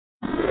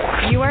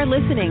are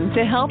listening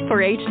to Help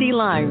for HD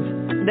Live,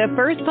 the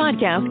first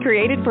podcast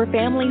created for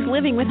families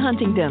living with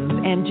Huntington's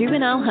and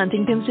juvenile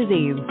Huntington's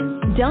disease.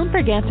 Don't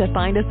forget to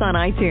find us on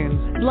iTunes,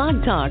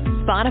 Blog Talk,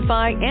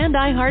 Spotify, and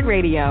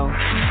iHeartRadio.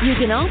 You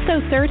can also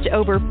search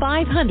over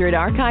 500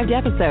 archived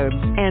episodes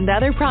and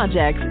other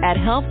projects at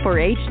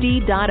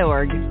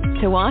helpforhd.org.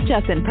 To watch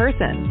us in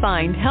person,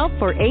 find Help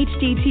for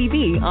HD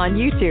TV on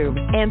YouTube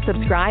and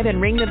subscribe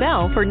and ring the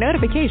bell for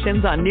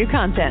notifications on new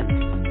content.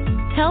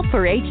 Help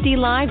for HD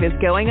Live is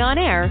going on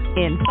air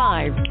in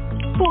 5,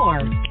 4,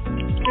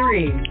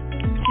 3, 2.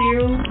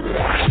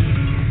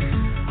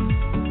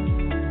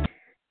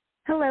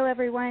 Hello,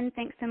 everyone.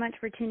 Thanks so much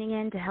for tuning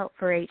in to Help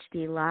for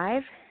HD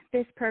Live.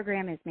 This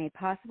program is made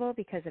possible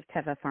because of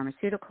Teva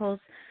Pharmaceuticals,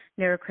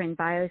 Neurocrine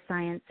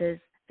Biosciences,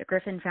 the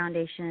Griffin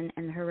Foundation,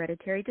 and the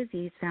Hereditary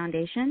Disease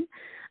Foundation.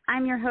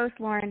 I'm your host,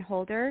 Lauren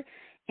Holder,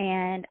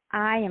 and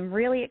I am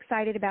really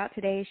excited about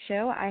today's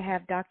show. I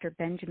have Dr.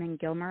 Benjamin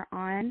Gilmer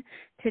on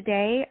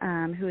today,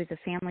 who is a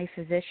family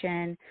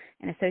physician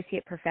and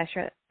associate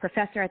professor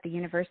at the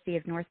University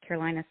of North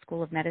Carolina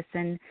School of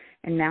Medicine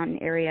and Mountain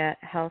Area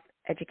Health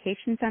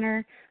Education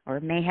Center, or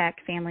MAHEC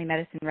Family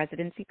Medicine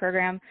Residency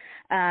Program.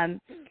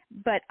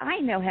 But I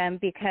know him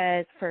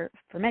because for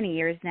many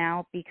years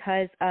now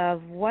because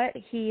of what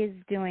he is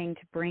doing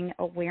to bring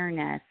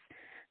awareness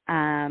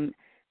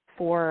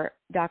for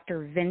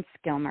Dr. Vince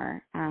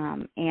Gilmer.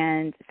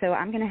 And so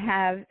I'm going to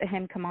have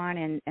him come on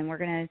and we're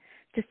going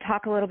to just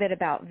talk a little bit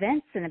about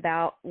Vince and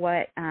about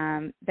what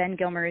Ben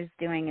Gilmer is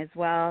doing as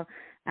well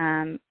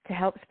to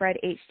help spread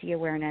HD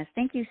awareness.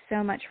 Thank you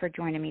so much for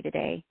joining me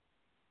today.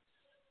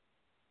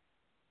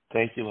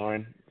 Thank you,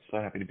 Lauren. So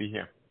happy to be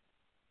here.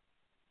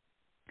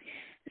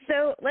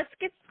 So let's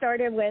get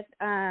started with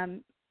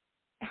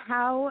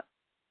how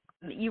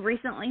you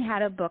recently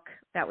had a book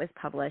that was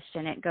published,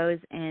 and it goes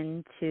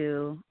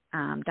into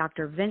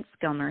Dr. Vince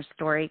Gilmer's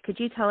story. Could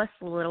you tell us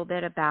a little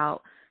bit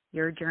about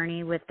your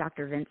journey with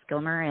Dr. Vince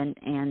Gilmer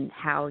and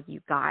how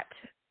you got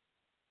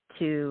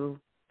to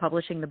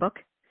publishing the book?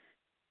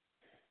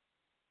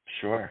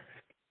 Sure.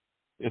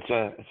 It's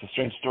a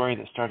strange story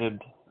that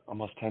started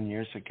almost 10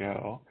 years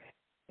ago.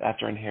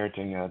 After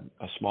inheriting a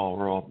small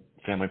rural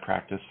family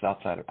practice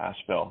outside of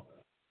Asheville,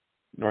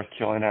 North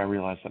Carolina, I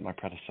realized that my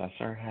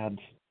predecessor had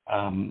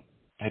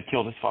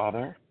killed his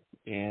father,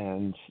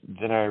 and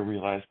then I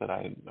realized that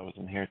I was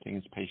inheriting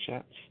his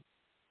patients,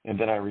 and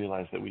then I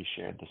realized that we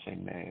shared the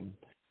same name,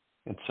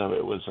 and so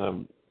it was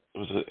an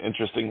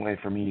interesting way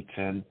for me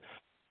to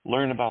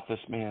learn about this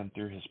man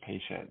through his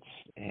patients,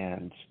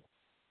 and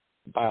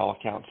by all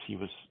accounts, he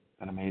was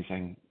an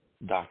amazing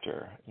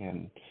doctor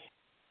and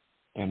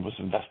was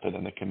invested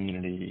in the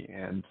community,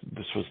 and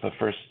this was the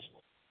first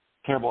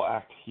terrible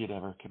act he had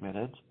ever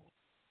committed,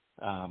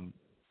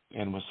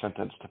 and was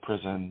sentenced to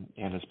prison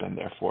and has been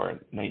there for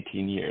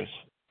 19 years.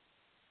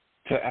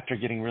 So after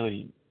getting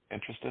really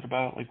interested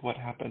about what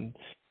happened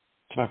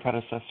to my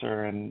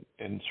predecessor and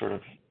sort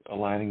of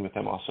aligning with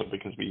him also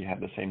because we had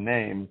the same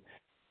name,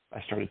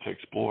 I started to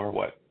explore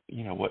what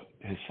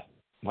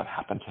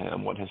happened to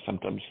him, what his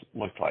symptoms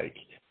looked like,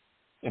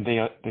 and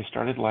they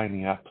started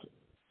lining up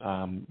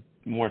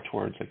more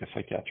towards a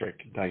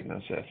psychiatric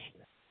diagnosis.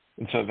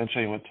 And so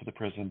eventually I went to the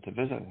prison to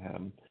visit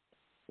him.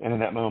 And in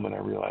that moment, I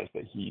realized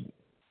that he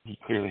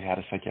clearly had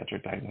a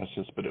psychiatric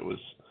diagnosis, but it was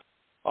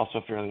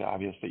also fairly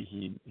obvious that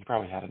he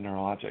probably had a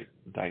neurologic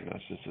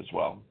diagnosis as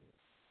well.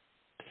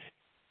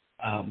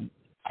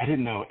 I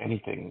didn't know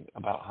anything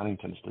about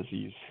Huntington's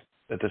disease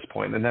at this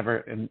point,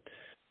 and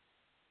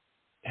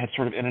had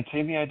sort of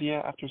entertained the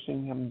idea after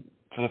seeing him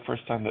for the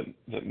first time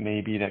that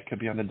maybe that could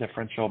be on the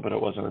differential, but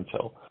it wasn't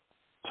until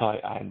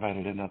I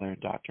invited another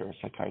doctor, a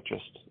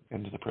psychiatrist,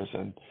 into the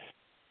prison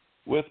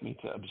with me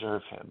to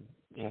observe him.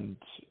 And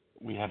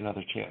we had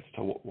another chance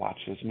to watch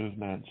his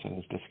movements and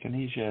his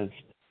dyskinesias.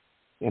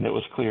 And it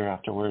was clear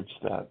afterwards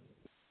that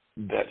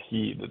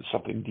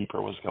something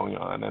deeper was going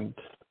on. And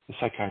the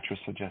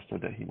psychiatrist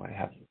suggested that he might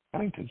have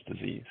Huntington's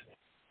disease.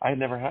 I had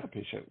never had a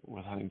patient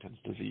with Huntington's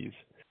disease.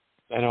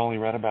 I'd only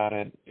read about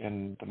it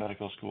in the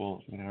medical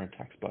school, our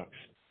textbooks.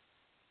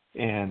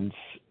 And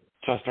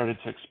so I started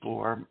to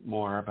explore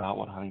more about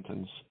what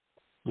Huntington's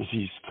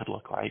disease could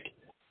look like,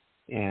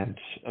 and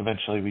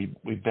eventually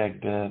we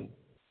begged the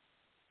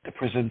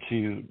prison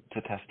to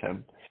test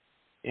him,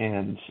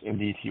 and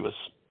indeed he was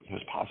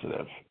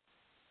positive.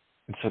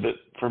 And so that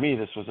for me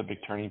this was a big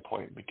turning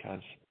point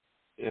because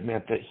it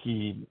meant that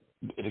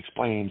it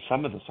explained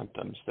some of the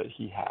symptoms that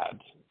he had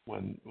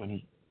when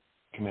he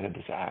committed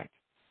this act,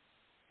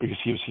 because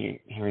he was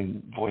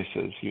hearing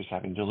voices, he was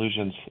having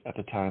delusions at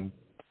the time.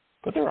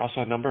 But there were also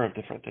a number of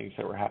different things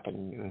that were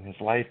happening in his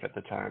life at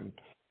the time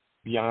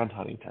beyond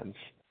Huntington's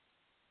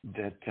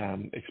that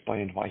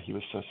explained why he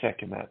was so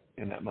sick in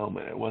that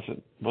moment. It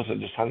wasn't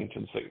just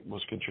Huntington's that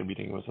was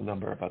contributing; it was a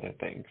number of other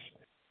things.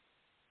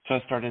 So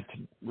I started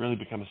to really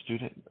become a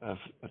student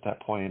at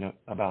that point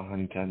about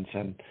Huntington's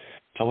and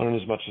to learn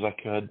as much as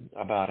I could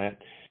about it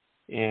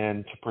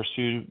and to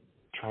pursue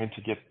trying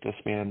to get this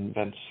man,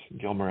 Vince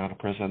Gilmer, out of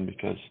prison,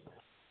 because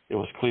it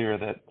was clear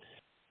that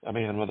a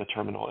man with a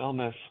terminal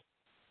illness,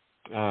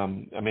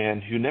 a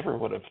man who never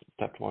would have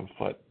stepped one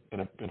foot in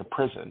a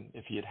prison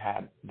if he had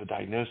had the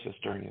diagnosis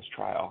during his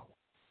trial.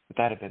 If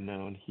that had been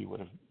known, he would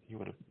have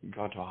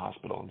gone to a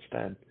hospital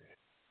instead.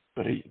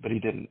 But he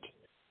didn't.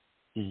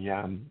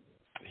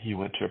 He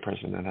went to a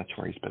prison, and that's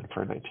where he's been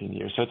for 19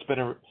 years. So it's been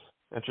an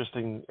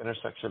interesting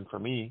intersection for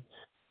me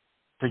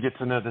to get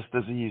to know this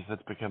disease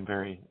that's become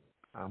very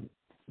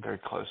very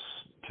close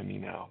to me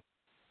now.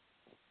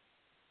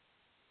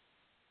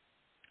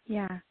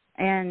 Yeah,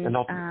 and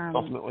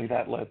ultimately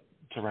that led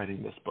to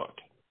writing this book,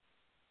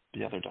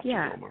 The Other Dr.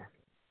 Gilmer.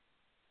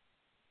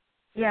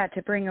 Yeah,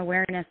 to bring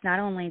awareness not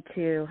only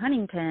to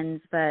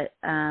Huntington's, but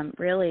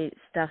really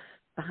stuff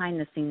behind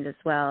the scenes as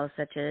well,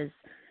 such as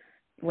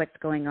what's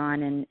going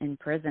on in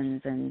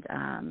prisons. And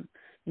I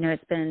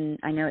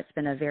know it's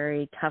been a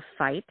very tough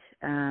fight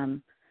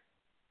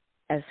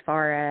as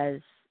far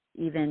as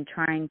even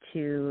trying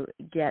to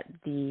get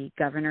the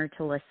governor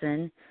to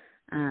listen,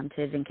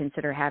 to even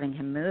consider having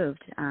him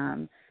moved.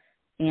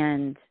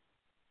 And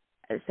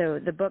so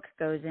the book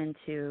goes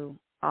into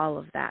all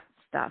of that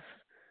stuff.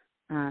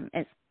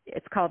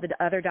 It's called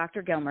The Other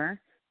Dr. Gilmer,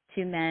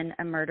 Two Men,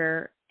 a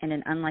Murder, and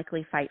an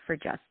Unlikely Fight for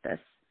Justice.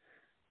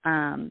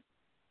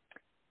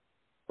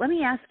 Let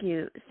me ask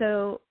you,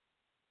 so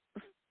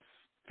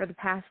for the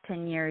past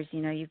 10 years,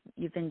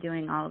 you've been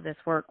doing all of this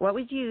work. What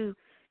would you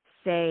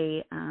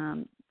say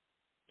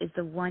is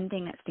the one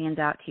thing that stands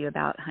out to you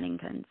about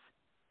Huntington's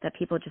that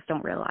people just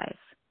don't realize?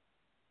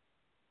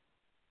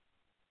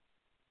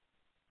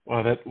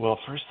 Well,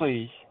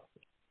 firstly,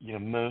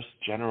 most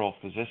general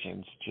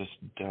physicians just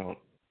don't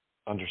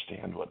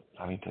understand what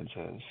Huntington's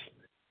is,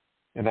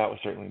 and that was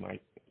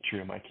certainly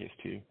true in my case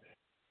too.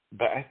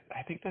 But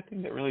I think the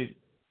thing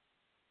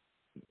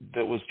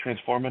that was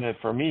transformative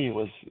for me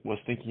was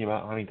thinking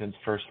about Huntington's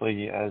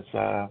firstly as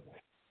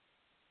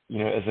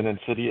as an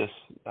insidious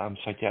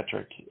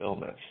psychiatric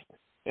illness,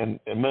 and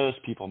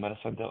most people in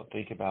medicine don't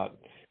think about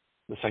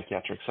the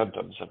psychiatric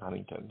symptoms of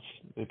Huntington's.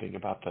 They think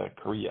about the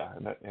chorea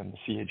and the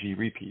CAG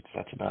repeats.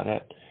 That's about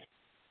it.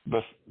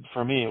 But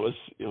for me,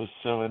 it was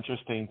so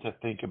interesting to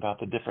think about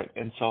the different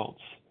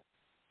insults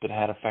that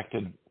had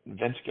affected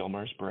Vince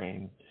Gilmer's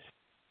brain.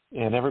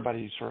 And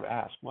everybody sort of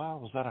asked, well,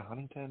 was that a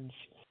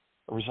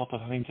result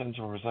of Huntington's,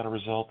 or was that a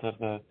result of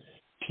the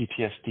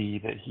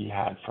PTSD that he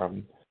had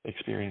from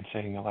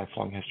experiencing a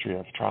lifelong history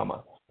of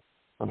trauma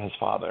from his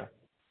father?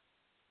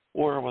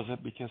 Or was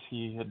it because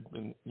he had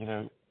been,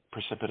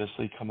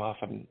 precipitously come off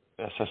an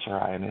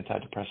SSRI, an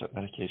antidepressant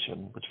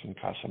medication, which can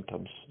cause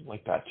symptoms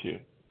like that too?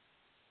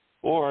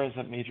 Or is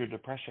it major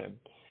depression?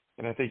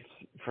 And I think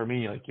for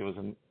me, it was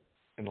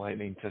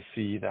enlightening to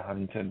see that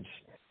Huntington's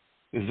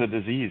is a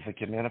disease that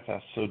can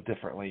manifest so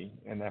differently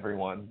in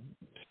everyone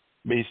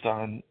based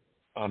on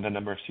the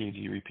number of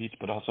CAG repeats,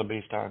 but also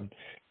based on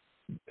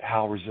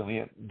how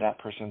resilient that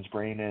person's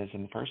brain is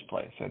in the first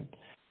place.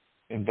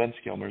 And Vince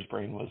Gilmer's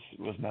brain was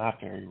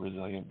not very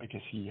resilient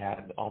because he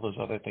had all those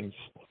other things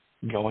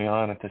going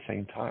on at the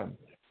same time.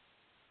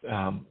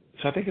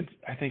 So I think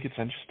it's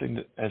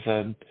interesting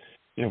that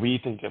we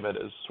think of it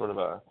as sort of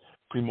a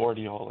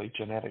primordial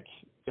genetic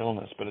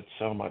illness, but it's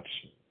so much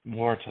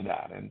more to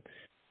that, and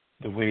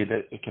the way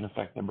that it can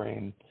affect the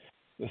brain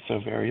is so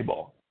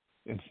variable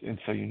and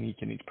so unique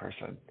in each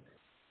person.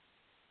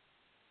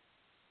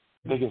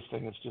 The biggest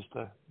thing is just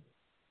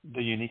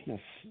the uniqueness,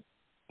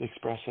 the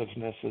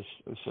expressiveness is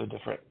so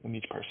different in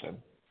each person.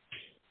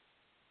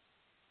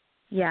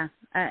 Yeah,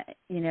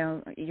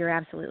 you're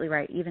absolutely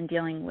right. Even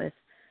dealing with,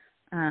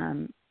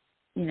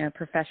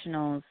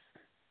 professionals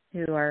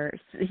who are,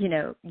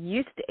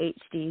 used to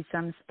HD,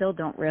 some still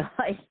don't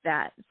realize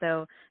that.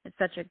 So it's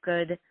such a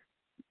good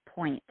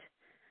point.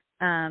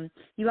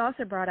 You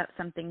also brought up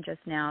something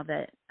just now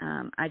that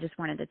I just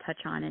wanted to touch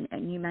on,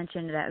 and you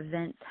mentioned that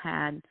Vince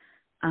had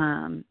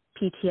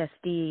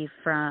PTSD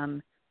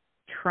from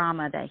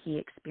trauma that he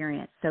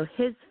experienced. So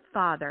his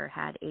father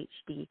had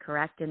HD,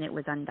 correct? And it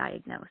was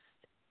undiagnosed.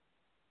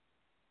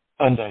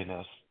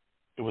 Undiagnosed.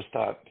 He was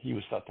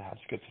thought to have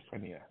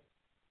schizophrenia.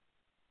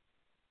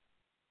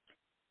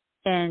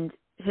 And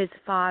his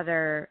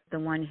father, the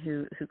one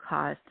who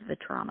caused the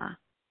trauma.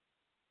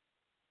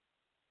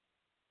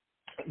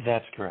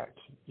 That's correct.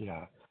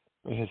 Yeah.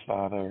 His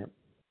father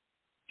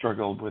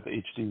struggled with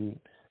HD,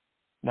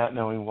 not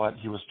knowing what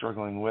he was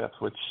struggling with,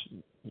 which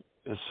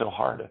is so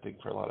hard, I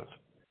think, for a lot of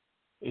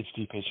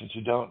HD patients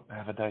who don't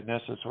have a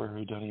diagnosis or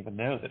who don't even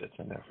know that it's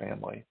in their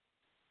family.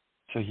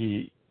 So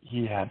he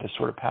had this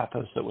sort of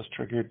pathos that was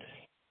triggered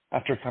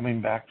after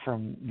coming back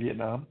from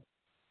Vietnam,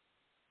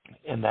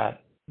 and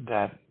that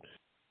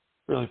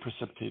really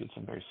precipitated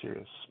some very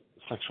serious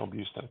sexual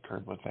abuse that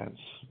occurred with Vince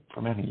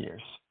for many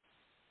years.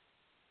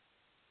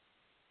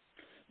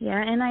 Yeah,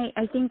 and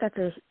I think that's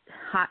a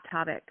hot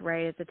topic,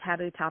 right? It's a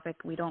taboo topic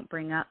we don't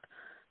bring up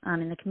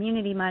in the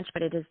community much,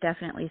 but it is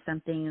definitely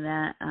something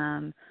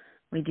that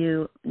we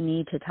do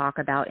need to talk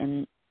about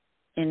in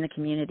the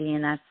community,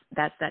 and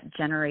that's that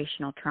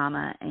generational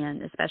trauma,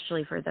 and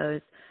especially for those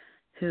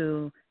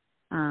who,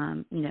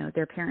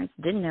 their parents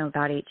didn't know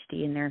about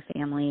HD in their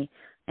family.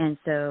 And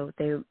so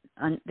they're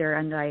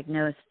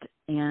undiagnosed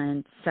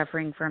and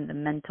suffering from the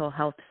mental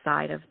health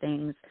side of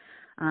things,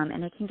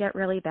 and it can get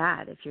really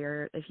bad if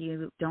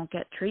you don't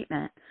get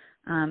treatment.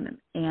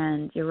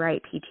 And you're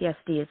right,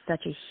 PTSD is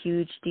such a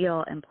huge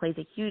deal and plays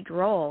a huge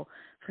role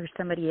for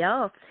somebody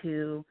else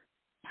who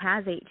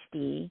has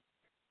HD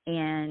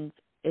and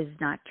is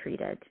not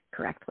treated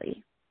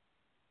correctly.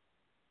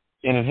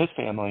 And in his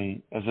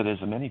family, as it is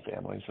in many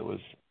families, it was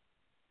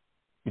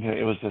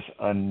this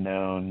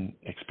unknown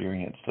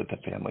experience that the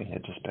family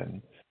had just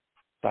been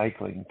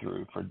cycling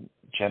through for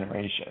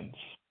generations.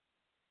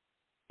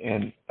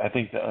 And I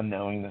think the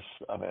unknowingness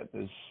of it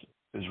is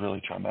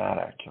really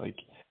traumatic. Like,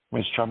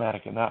 it's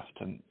traumatic enough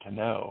to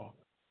know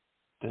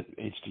that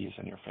HD is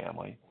in your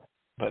family,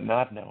 but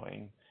not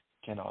knowing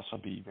can also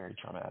be very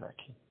traumatic.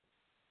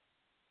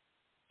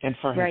 And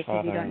for his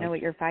father, because you don't know what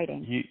you're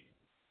fighting.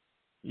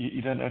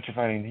 You don't know what you're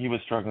fighting. He was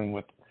struggling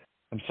with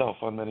himself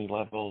on many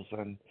levels,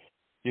 and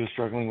he was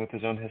struggling with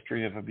his own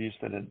history of abuse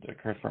that had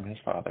occurred from his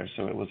father.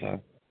 So it was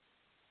an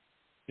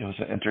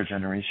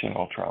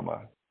intergenerational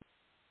trauma.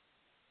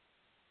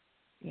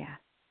 Yeah,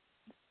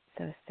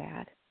 so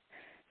sad.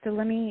 So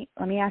let me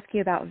ask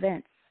you about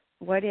Vince.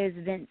 What is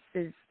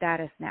Vince's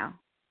status now?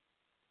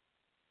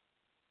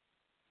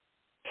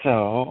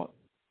 So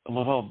a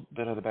little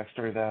bit of the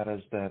backstory of that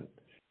is that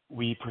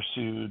we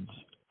pursued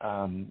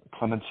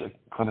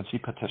clemency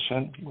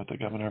petition with the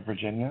governor of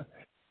Virginia.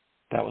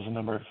 That was a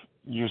number of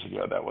years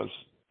ago. That was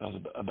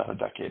about a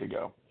decade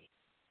ago.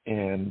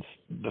 And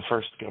the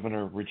first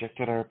governor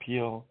rejected our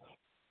appeal.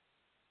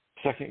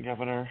 Second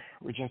governor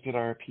rejected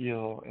our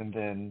appeal, and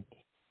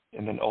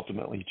then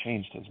ultimately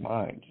changed his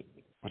mind,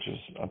 which is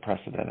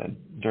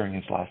unprecedented during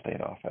his last day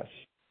in office.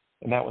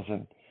 And that was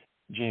in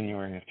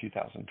January of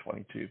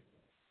 2022.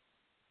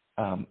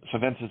 So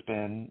Vince has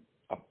been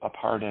a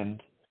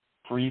pardoned,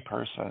 free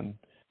person,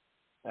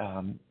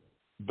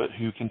 but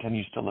who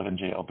continues to live in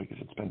jail because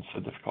it's been so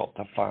difficult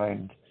to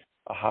find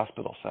a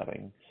hospital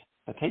setting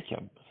to take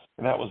him.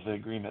 And that was the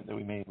agreement that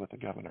we made with the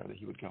governor, that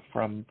he would go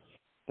from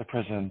the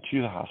prison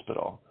to the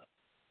hospital.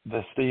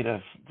 The state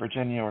of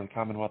Virginia, or the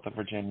Commonwealth of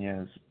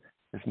Virginia,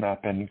 has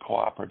not been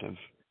cooperative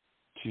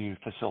to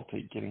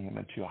facilitate getting him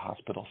into a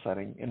hospital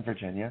setting in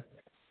Virginia.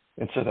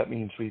 And so that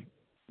means we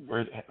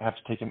have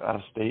to take him out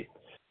of state,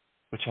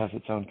 which has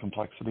its own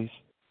complexities.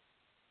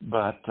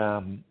 But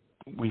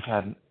we've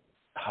had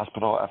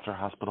hospital after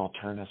hospital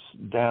turn us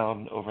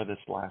down over this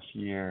last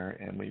year,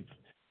 and we've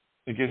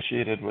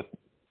negotiated with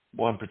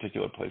one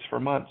particular place for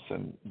months,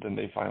 and then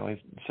they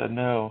finally said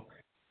no.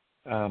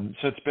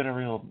 So it's been a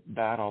real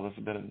battle. This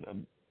has been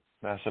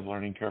a massive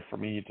learning curve for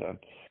me to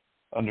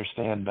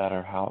understand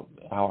better how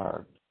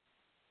our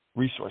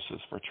resources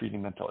for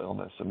treating mental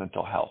illness and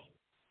mental health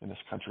in this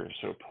country are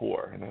so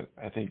poor. And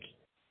I think,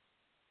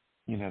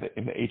 in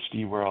the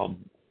HD world,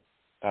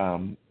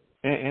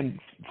 and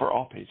for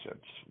all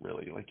patients,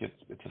 really, like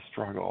it's a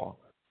struggle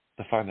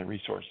to find the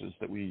resources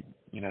that we,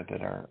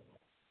 that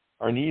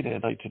are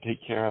needed, like to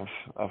take care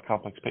of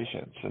complex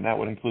patients. And that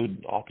would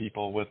include all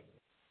people with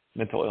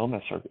mental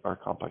illness or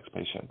complex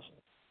patients.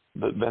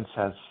 But Vince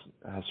has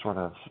sort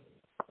of,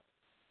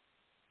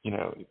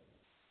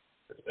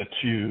 a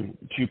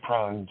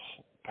two-pronged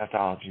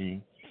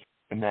pathology,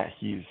 in that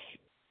he's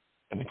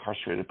an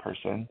incarcerated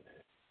person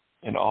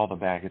and all the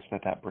baggage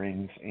that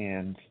brings,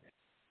 and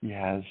he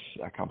has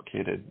a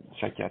complicated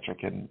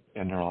psychiatric and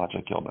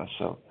neurologic illness.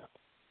 So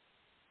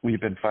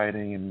we've been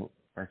fighting and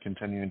are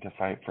continuing to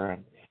fight for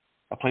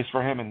a place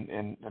for him,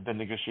 and have been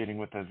negotiating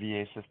with the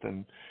VA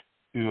system,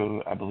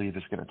 who I believe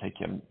is going to take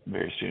him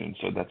very soon.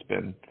 So that's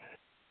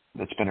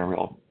been a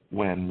real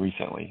win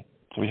recently.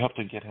 So we hope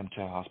to get him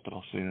to a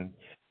hospital soon.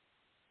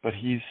 But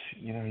you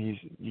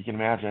can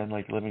imagine,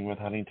 like, living with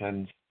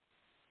Huntington's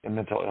and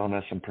mental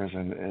illness in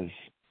prison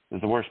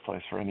is the worst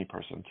place for any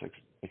person to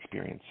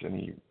experience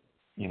any,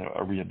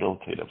 a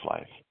rehabilitative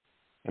life.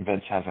 And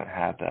Vince hasn't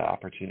had the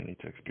opportunity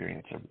to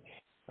experience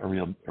a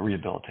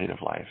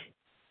rehabilitative life,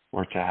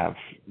 or to have,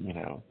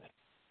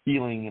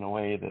 healing in a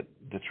way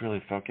that's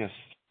really focused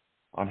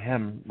on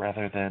him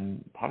rather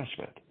than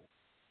punishment.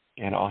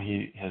 And all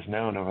he has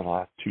known over the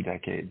last 2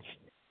 decades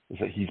is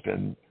that he's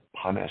been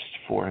punished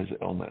for his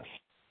illness.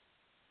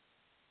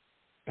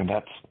 And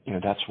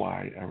that's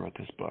why I wrote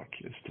this book,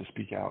 is to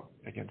speak out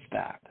against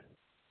that.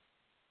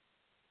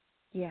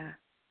 Yeah.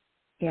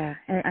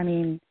 I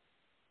mean,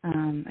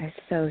 it's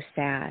so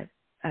sad.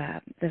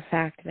 The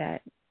fact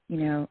that,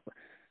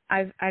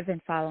 I've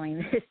been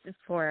following this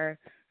for,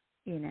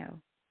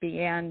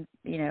 began,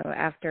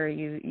 after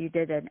you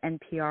did an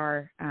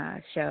NPR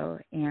show,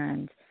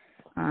 and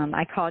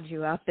I called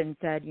you up and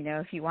said,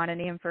 if you want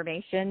any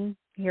information,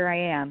 here I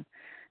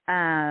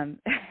am.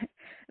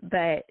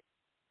 But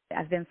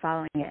I've been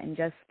following it, and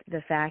just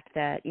the fact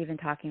that even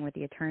talking with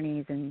the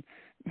attorneys and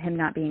him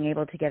not being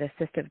able to get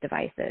assistive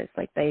devices,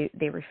 like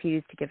they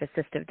refuse to give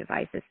assistive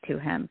devices to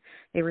him.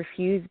 They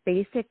refuse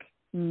basic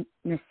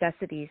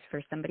necessities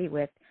for somebody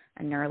with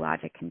a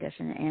neurologic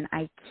condition, and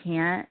I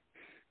can't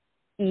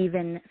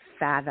even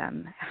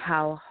fathom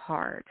how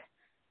hard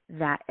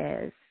that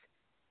is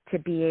to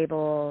be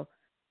able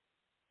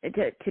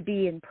to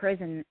be in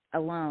prison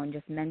alone,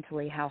 just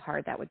mentally, how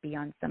hard that would be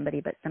on somebody,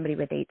 but somebody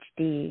with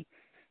HD,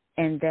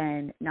 and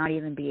then not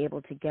even be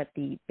able to get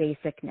the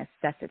basic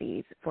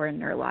necessities for a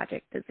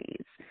neurologic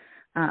disease,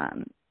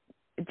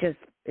 just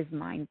is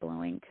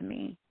mind-blowing to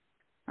me.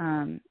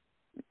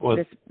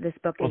 This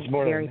book is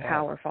very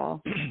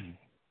powerful.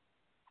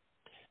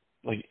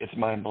 Like, it's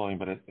mind-blowing,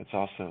 but it's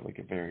also like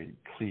a very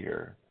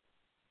clear,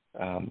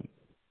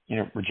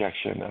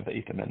 rejection of the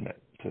Eighth Amendment,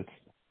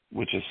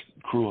 which is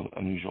cruel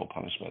and unusual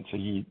punishment. So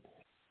he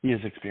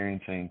is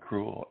experiencing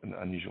cruel and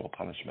unusual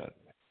punishment,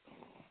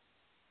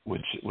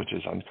 which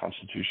is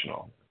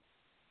unconstitutional.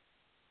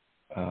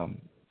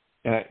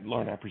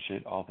 Lauren, I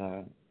appreciate all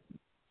the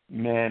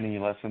many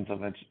lessons of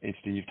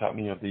HD you've taught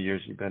me over the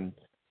years. You've been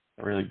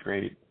a really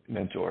great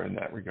mentor in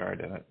that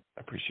regard, and I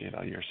appreciate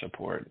all your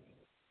support.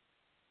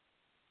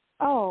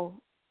 Oh,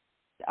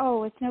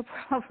 it's no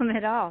problem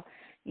at all.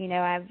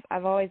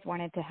 I've always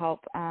wanted to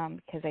help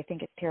because I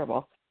think it's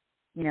terrible.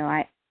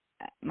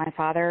 My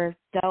father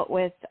dealt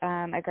with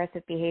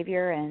aggressive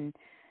behavior, and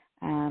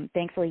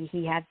thankfully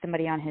he had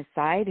somebody on his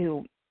side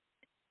who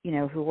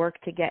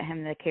worked to get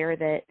him the care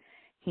that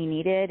he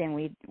needed, and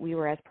we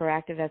were as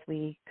proactive as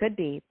we could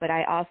be. But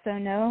I also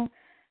know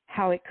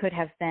how it could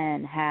have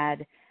been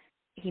had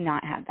he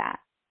not had that,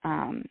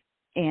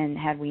 and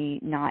had we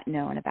not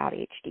known about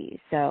HD.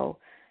 So,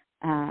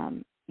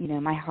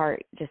 my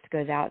heart just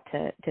goes out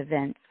to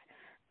Vince,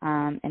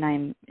 and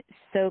I'm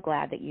so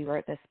glad that you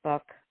wrote this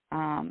book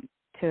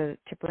to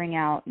bring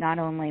out not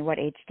only what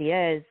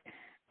HD is,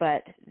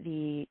 but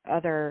the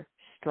other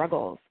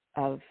struggles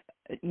of,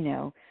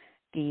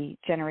 the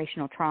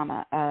generational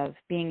trauma of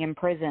being in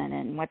prison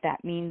and what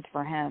that means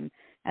for him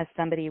as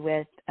somebody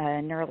with a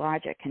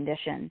neurologic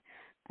condition,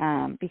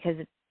 because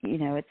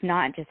it's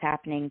not just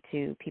happening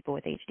to people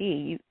with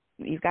HD.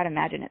 You've got to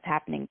imagine it's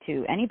happening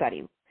to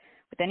anybody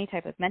with any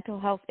type of mental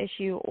health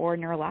issue or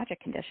neurologic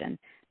condition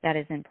that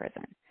is in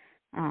prison.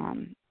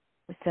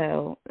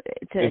 So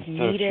it's a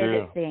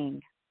needed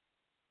thing.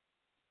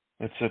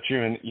 It's so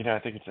true. And, I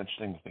think it's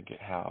interesting to think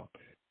at how,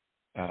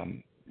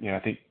 I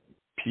think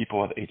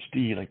people with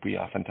HD, like, we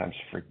oftentimes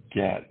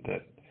forget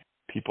that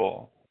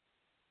people,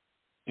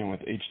 with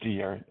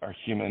HD are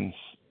humans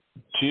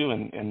too,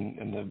 and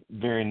in the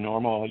very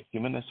normal, like,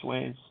 humanist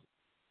ways.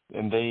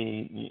 And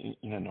they,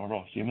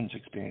 normal humans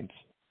experience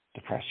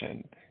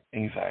depression,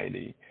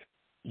 anxiety,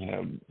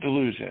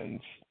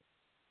 delusions,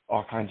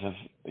 all kinds of,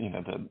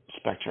 the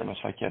spectrum of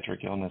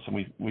psychiatric illness. And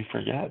we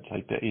forget,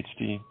 like, the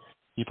HD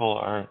people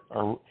are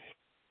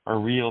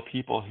real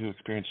people who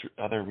experience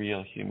other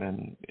real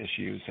human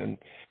issues. And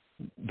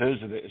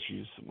those are the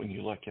issues, when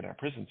you look at our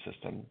prison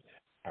system,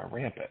 are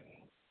rampant.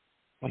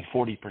 Like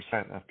 40%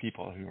 of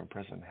people who are in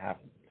prison have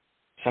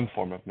some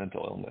form of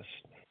mental illness,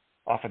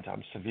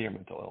 oftentimes severe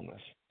mental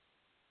illness.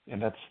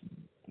 And that's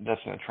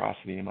an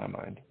atrocity in my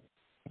mind.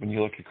 When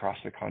you look across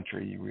the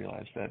country, you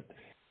realize that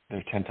there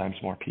are 10 times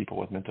more people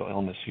with mental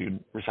illness who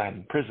reside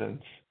in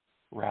prisons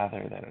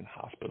rather than in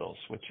hospitals,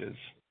 which is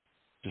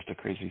just a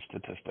crazy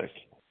statistic.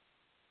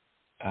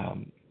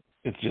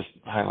 It just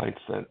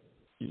highlights that,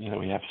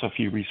 we have so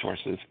few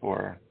resources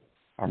for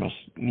our most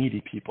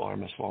needy people, our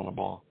most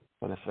vulnerable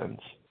citizens,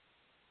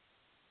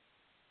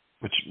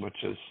 which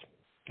is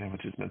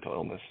mental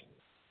illness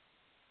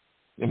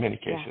in many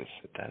cases.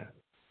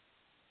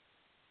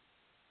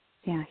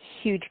 Yeah,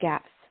 huge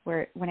gaps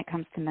when it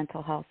comes to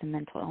mental health and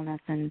mental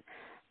illness, and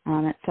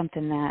it's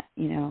something that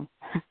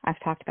I've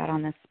talked about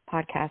on this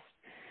podcast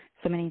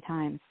so many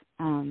times.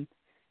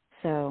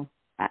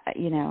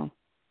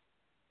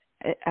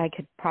 I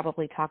could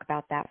probably talk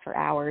about that for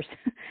hours,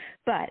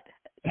 but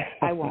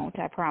I won't.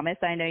 I promise.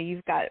 I know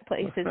you've got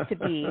places to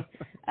be.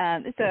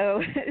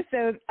 So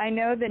I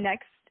know the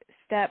next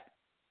step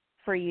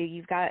for you.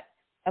 You've got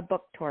a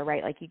book tour,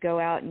 right? Like, you go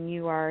out and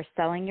you are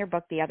selling your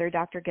book, The Other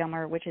Dr.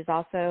 Gilmer, which is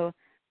also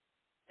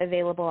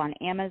available on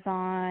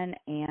Amazon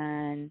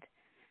and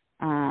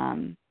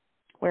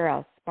where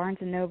else? Barnes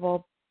and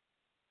Noble,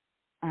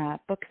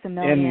 Books A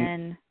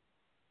Million,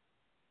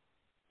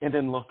 and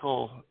in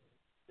local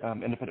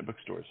independent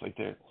bookstores. Like,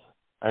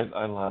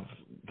 I love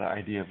the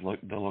idea of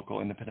the local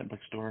independent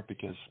bookstore,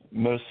 because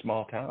most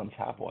small towns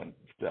have one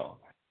still,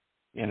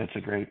 and it's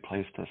a great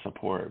place to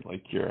support,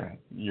 like, your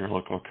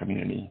local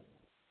community.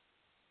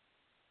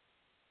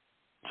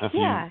 So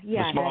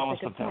the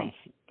smallest of towns,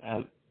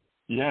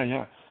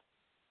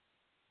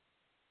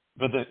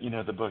 But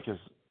the book is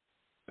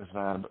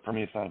not, for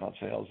me, it's not about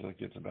sales. Like,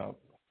 it's about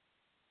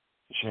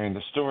sharing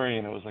the story,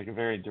 and it was like a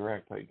very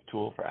direct, like,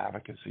 tool for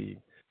advocacy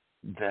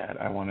that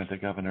I wanted the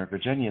governor of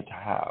Virginia to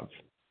have,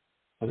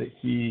 so that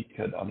he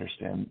could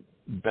understand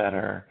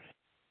better,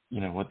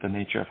 what the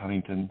nature of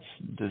Huntington's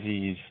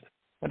disease,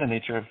 what the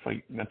nature of,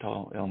 like,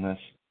 mental illness,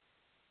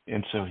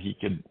 and so he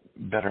could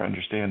better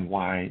understand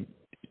why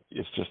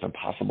it's just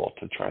impossible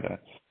to try to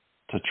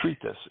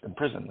treat this in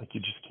prison. Like,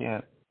 you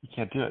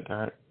can't do it. There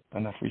aren't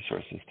enough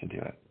resources to do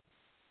it.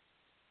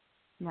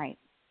 Right.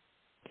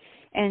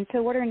 And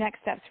so what are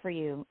next steps for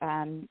you?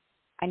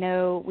 I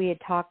know we had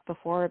talked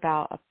before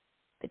about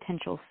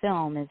potential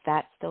film. Is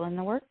that still in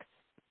the works?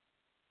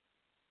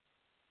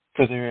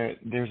 So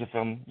there's a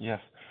film, yes,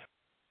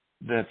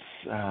 that's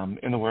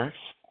in the works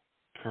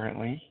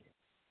currently.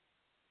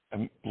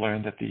 I've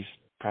learned that these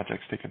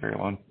projects take a very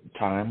long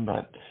time,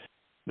 but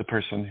the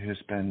person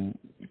who's been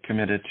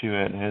committed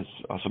to it has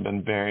also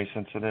been very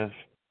sensitive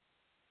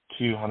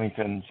to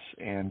Huntington's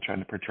and trying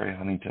to portray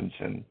Huntington's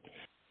in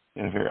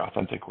a very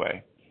authentic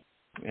way.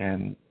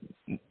 And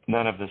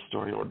none of the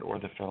story or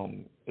the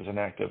film is an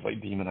act of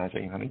like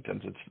demonizing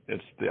Huntington's.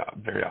 It's the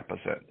very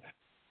opposite.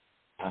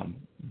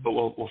 But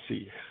we'll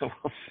see.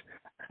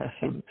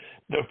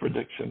 No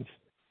predictions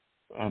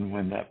on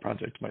when that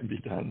project might be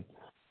done.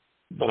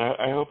 But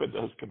I hope it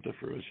does come to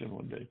fruition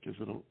one day, because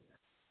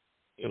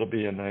it'll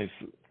be a nice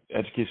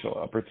educational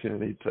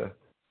opportunity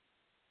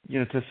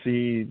to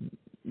see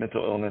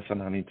mental illness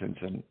and Huntington's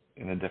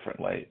in a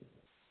different light.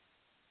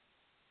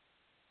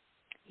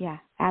 Yeah,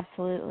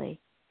 absolutely.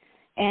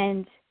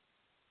 And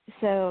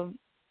so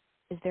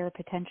is there a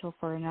potential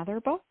for another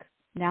book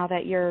now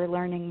that you're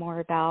learning more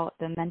about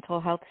the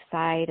mental health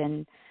side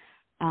and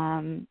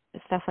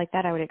stuff like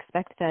that? I would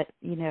expect that,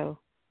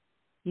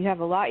 you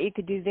have a lot you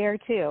could do there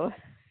too.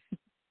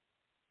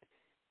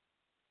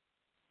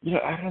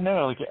 I don't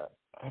know. Like,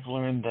 I've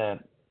learned that,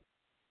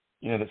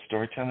 that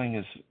storytelling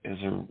is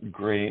a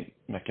great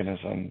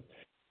mechanism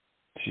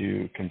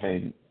to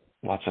convey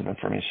lots of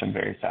information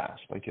very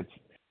fast. Like,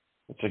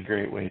 it's a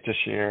great way to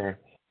share,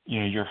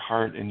 your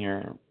heart and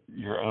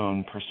your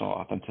own personal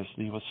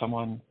authenticity with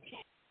someone,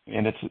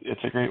 and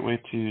it's a great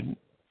way to,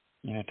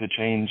 to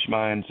change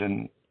minds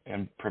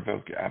and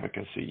provoke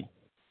advocacy.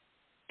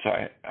 So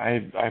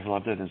I've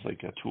loved it as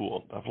like a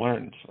tool. I've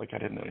learned, like, I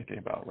didn't know anything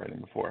about writing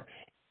before,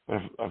 but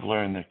I've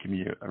learned that it can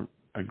be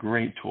a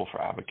great tool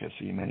for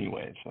advocacy in many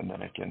ways, and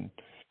that it can,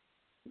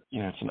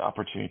 it's an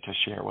opportunity to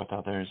share with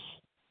others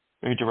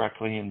very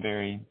directly and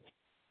very,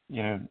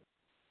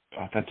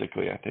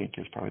 authentically, I think,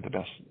 is probably the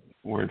best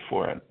word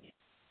for it.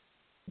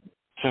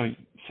 So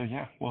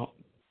yeah, well,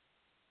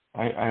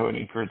 I would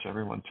encourage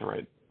everyone to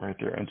write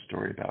their own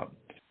story about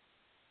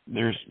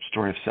their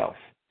story of self,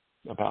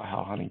 about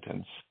how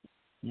Huntington's,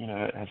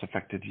 has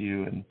affected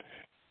you. And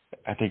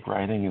I think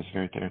writing is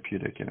very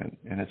therapeutic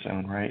in its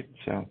own right.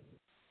 So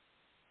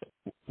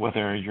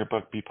whether your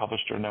book be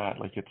published or not,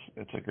 like,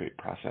 it's a great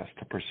process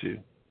to pursue.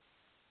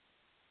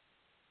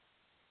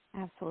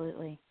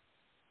 Absolutely.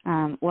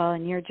 Well,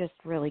 and you're just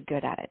really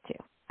good at it too.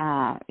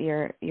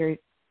 You're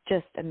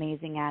just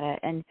amazing at it,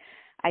 and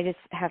I just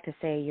have to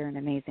say you're an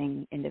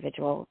amazing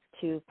individual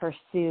to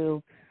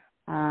pursue,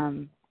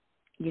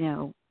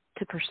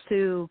 to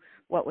pursue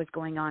what was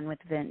going on with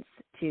Vince,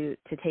 to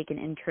take an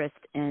interest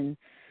in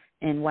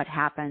what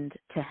happened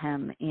to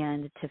him,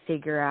 and to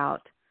figure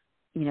out,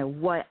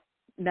 what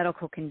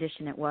medical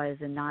condition it was,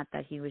 and not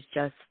that he was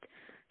just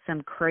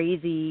some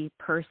crazy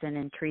person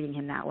and treating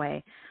him that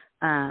way.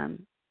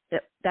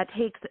 That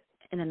takes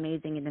an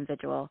amazing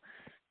individual.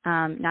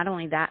 Not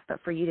only that,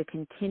 but for you to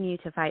continue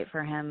to fight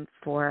for him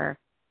for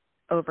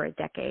over a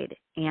decade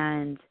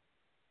and,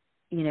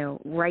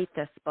 write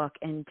this book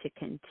and to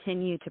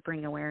continue to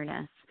bring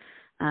awareness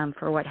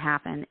for what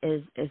happened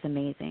is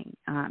amazing.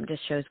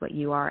 Just shows what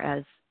you are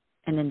as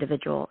an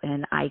individual.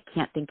 And I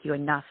can't thank you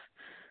enough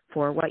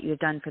for what you've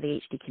done for the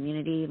HD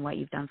community and what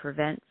you've done for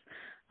Vince.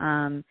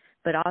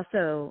 But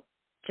also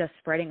just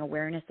spreading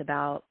awareness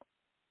about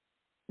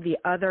the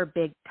other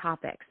big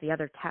topics, the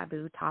other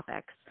taboo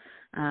topics,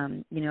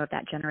 of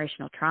that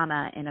generational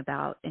trauma and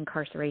about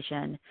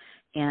incarceration.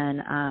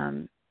 And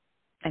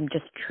I'm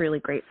just truly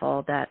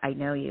grateful that I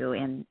know you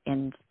and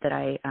that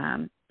I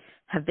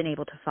have been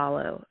able to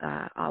follow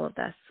all of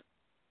this.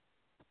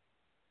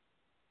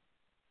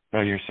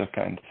 Oh, you're so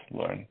kind,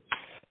 Lauren.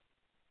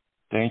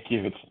 Thank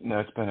you.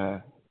 It's been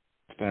a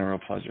real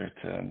pleasure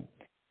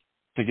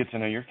to get to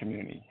know your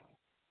community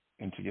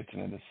and to get to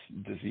know this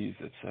disease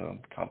that's so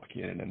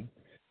complicated and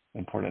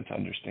important to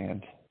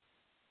understand.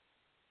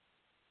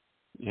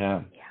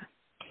 Yeah.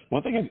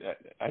 One thing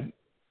I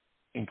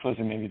in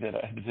closing, maybe that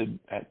I did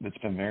that's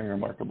been very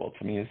remarkable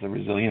to me is the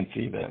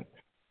resiliency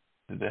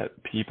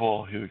that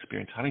people who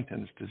experience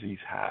Huntington's disease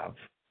have.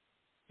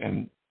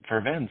 And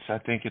for Vince, I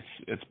think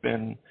it's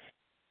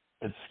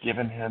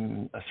given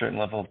him a certain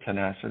level of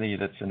tenacity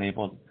that's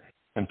enabled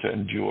him to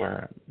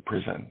endure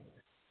prison.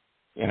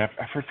 And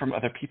I've heard from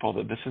other people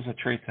that this is a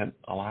trait that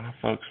a lot of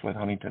folks with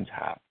Huntington's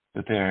have,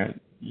 that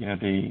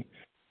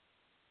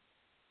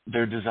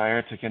their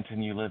desire to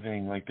continue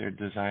living, like their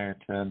desire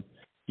to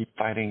keep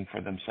fighting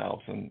for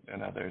themselves and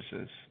others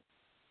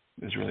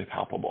is really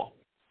palpable.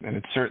 And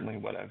it's certainly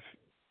what I've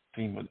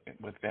seen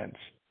with Vince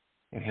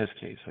in his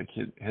case. Like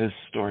his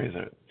story is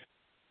a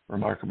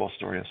remarkable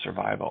story of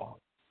survival.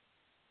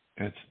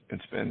 And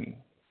it's been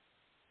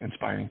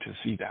inspiring to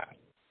see that.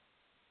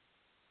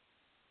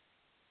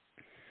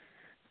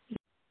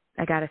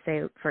 I got to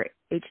say, for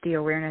HD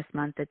Awareness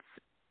Month,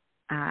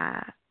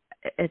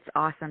 it's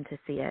awesome to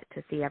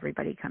see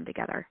everybody come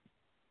together.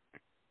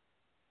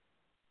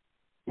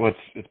 Well,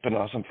 it's been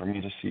awesome for me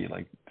to see.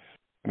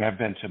 I've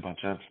been to a bunch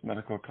of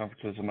medical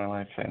conferences in my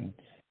life, and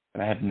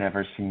And I had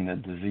never seen a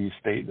disease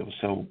state that was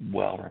so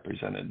well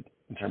represented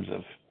in terms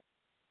of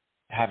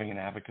having an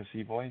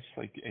advocacy voice,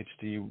 like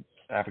HD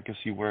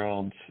advocacy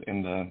world,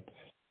 and the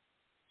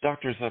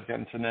doctors I've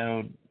gotten to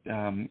know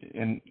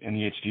in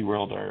the HD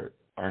world are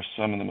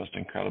some of the most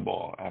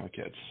incredible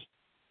advocates.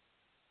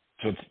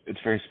 So it's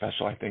very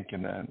special, I think,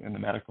 in the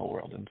medical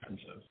world in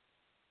terms of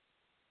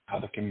how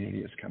the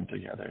community has come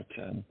together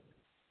to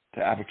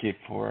advocate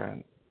for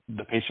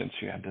the patients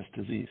who have this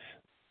disease.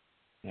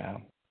 Yeah.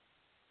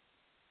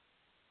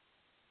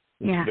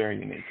 It's very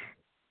unique.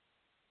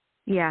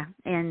 Yeah,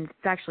 and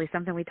it's actually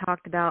something we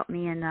talked about.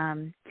 Me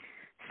and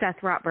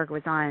Seth Rotberg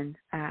was on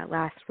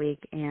last week,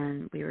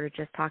 and we were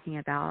just talking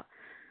about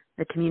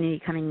the community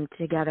coming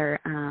together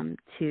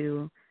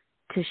to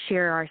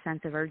share our sense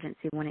of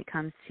urgency when it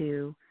comes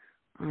to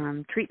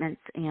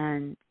treatments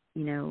and,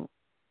 you know,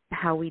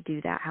 how we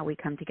do that, how we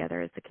come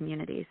together as a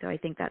community. So I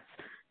think that's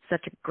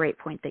such a great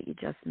point that you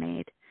just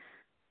made.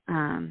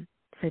 So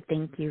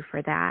thank you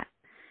for that.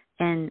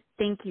 And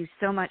thank you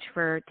so much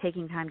for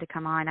taking time to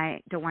come on.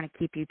 I don't want to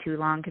keep you too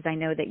long because I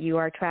know that you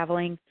are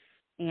traveling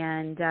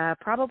and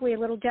probably a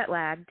little jet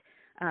lagged.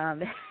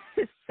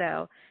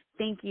 So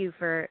thank you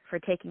for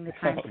taking the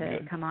time to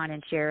come on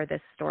and share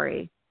this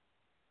story.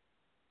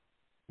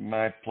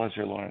 My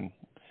pleasure, Lauren.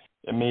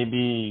 And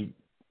maybe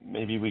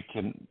we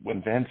can,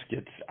 when Vince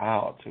gets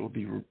out, it will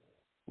be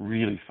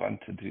really fun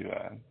to do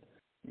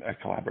a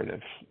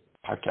collaborative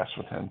podcast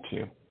with him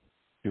too.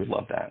 You would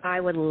love that. I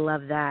would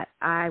love that.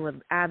 I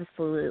would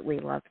absolutely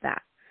love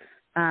that.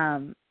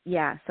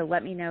 Yeah, so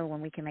let me know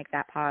when we can make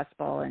that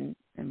possible, and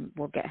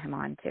we'll get him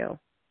on too.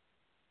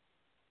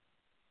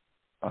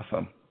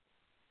 Awesome.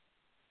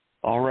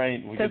 All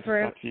right. Well, good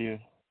to talk to you,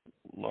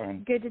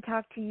 Lauren. Good to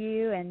talk to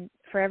you, and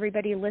for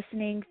everybody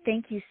listening,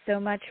 thank you so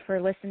much for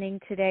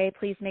listening today.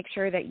 Please make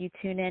sure that you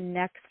tune in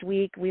next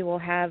week. We will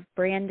have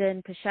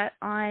Brandon Pichette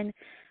on,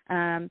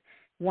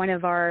 one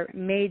of our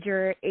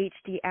major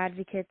HD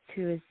advocates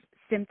who is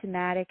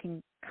symptomatic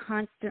and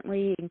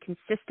constantly and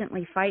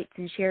consistently fights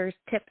and shares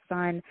tips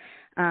on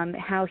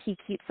how he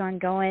keeps on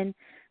going.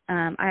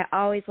 I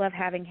always love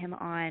having him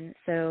on.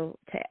 So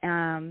to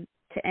end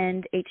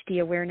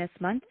HD Awareness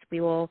Month, we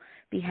will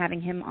be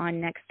having him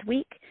on next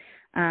week.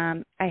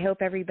 I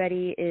hope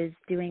everybody is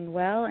doing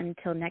well.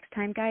 Until next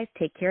time, guys,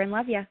 take care and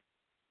love ya.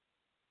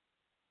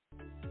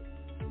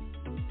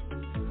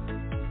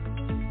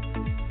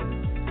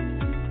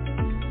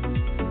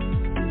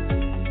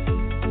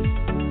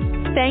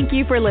 Thank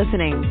you for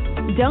listening.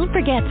 Don't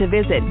forget to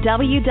visit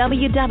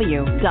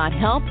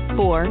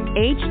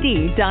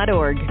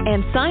www.help4hd.org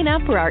and sign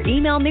up for our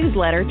email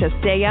newsletter to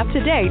stay up to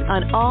date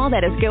on all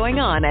that is going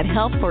on at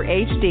Help for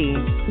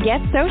HD. Get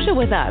social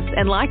with us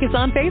and like us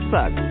on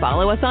Facebook,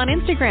 follow us on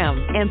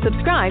Instagram, and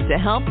subscribe to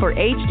Help for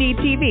HD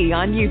TV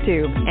on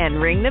YouTube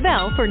and ring the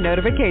bell for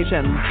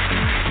notifications.